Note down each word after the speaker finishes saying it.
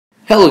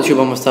Hello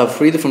YouTube, I'm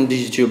Aftab from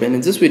DiGi, and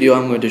in this video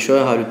I'm going to show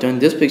you how to turn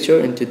this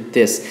picture into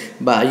this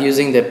by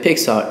using the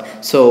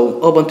PicsArt.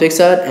 So open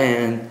PicsArt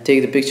and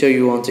take the picture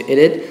you want to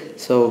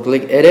edit. So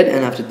click edit,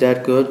 and after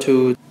that go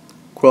to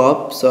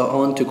crop. So I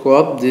want to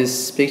crop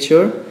this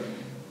picture.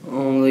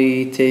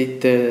 Only take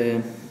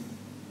the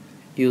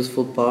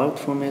useful part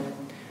from it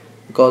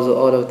because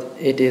all of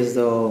it is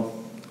the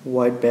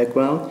white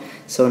background.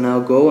 So now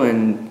go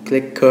and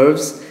click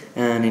curves,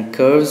 and in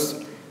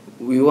curves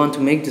we want to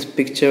make this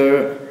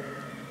picture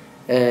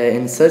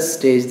in such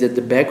stage that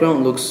the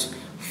background looks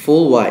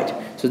full white.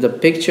 So the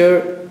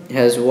picture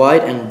has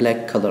white and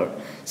black color.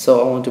 So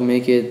I want to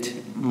make it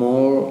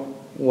more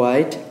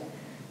white.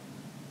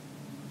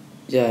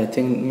 Yeah, I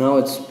think now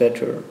it's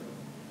better.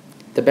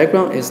 The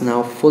background is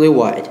now fully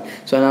white.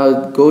 So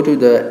now go to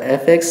the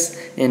FX,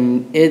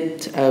 and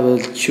I will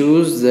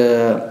choose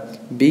the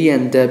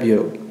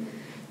B&W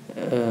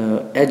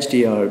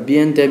HDR,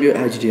 B&W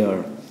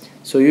HDR.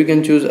 So you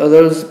can choose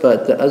others,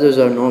 but the others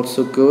are not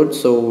so good,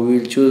 so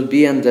we'll choose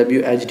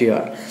B&W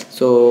HDR.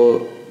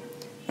 So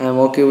I'm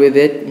okay with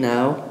it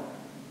now.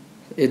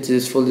 It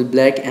is fully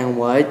black and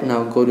white.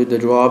 Now go to the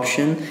draw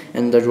option,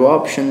 and the draw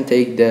option,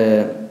 take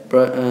the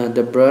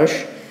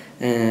brush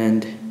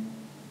and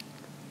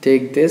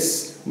take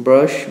this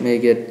brush,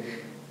 make it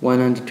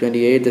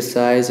 128 the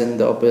size and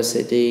the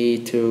opacity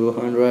to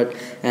 100,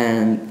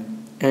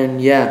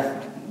 and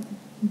yeah,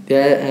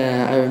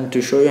 I want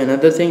to show you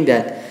another thing,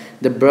 that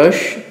the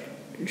brush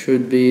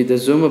should be, the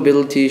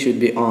zoomability should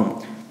be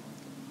on.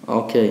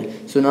 Okay,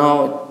 so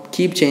now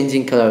keep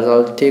changing colors.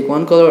 I'll take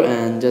one color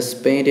and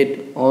just paint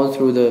it all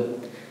through the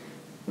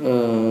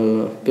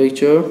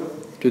picture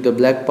to the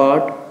black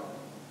part.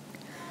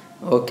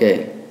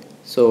 Okay,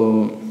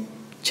 so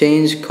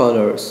change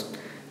colors.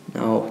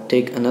 Now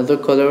take another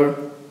color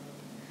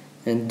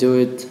and do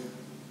it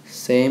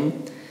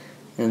same,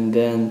 and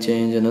then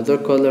change another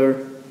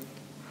color.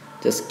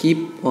 Just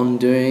keep on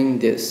doing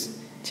this,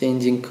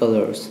 changing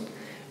colors,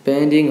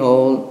 painting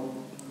all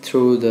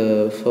through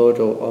the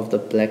photo of the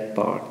black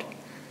part.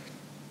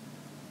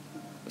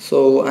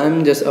 So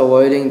I'm just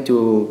avoiding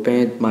to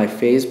paint my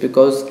face,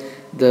 because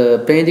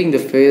painting the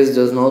face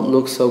does not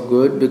look so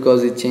good,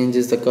 because it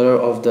changes the color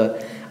of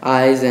the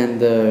eyes and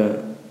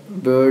the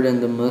beard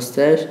and the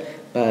mustache,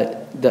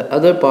 but the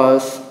other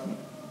parts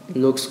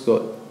looks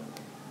good.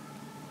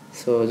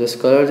 So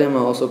just color them. I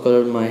also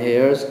colored my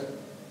hairs.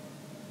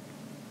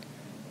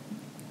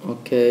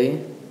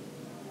 Okay,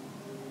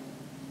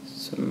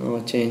 so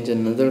now change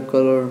another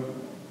color.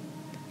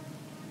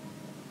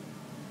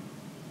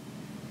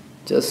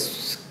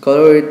 Just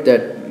color it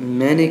that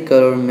many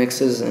color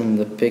mixes in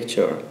the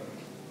picture.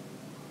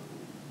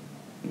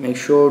 Make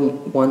sure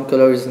one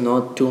color is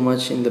not too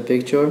much in the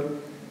picture.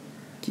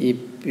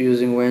 Keep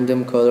using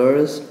random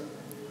colors.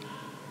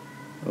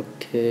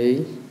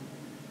 Okay.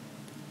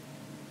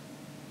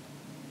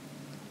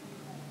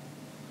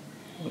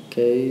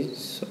 Okay,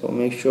 so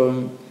make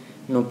sure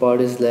no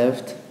part is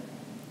left.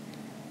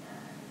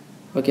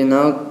 Okay,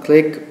 now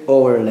click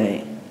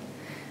overlay.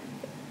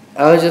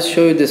 I'll just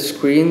show you the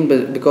screen,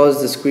 but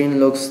because the screen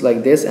looks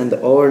like this and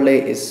the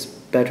overlay is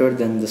better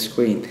than the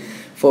screen.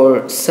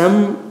 For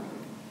some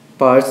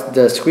parts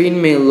the screen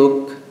may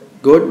look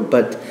good,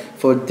 but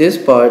for this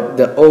part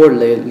the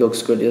overlay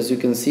looks good. As you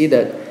can see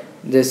that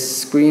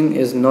this screen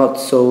is not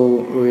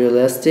so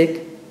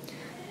realistic,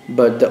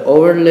 but the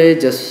overlay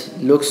just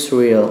looks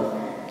real.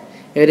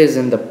 It is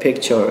in the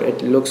picture,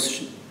 it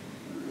looks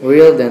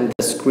real than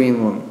the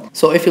screen one.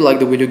 So if you like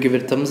the video, give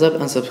it a thumbs up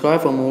and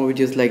subscribe for more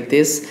videos like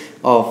this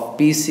of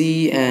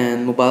PC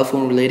and mobile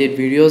phone related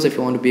videos. If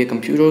you want to be a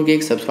computer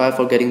geek, subscribe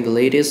for getting the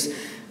latest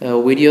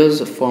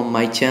videos from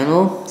my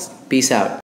channel. Peace out.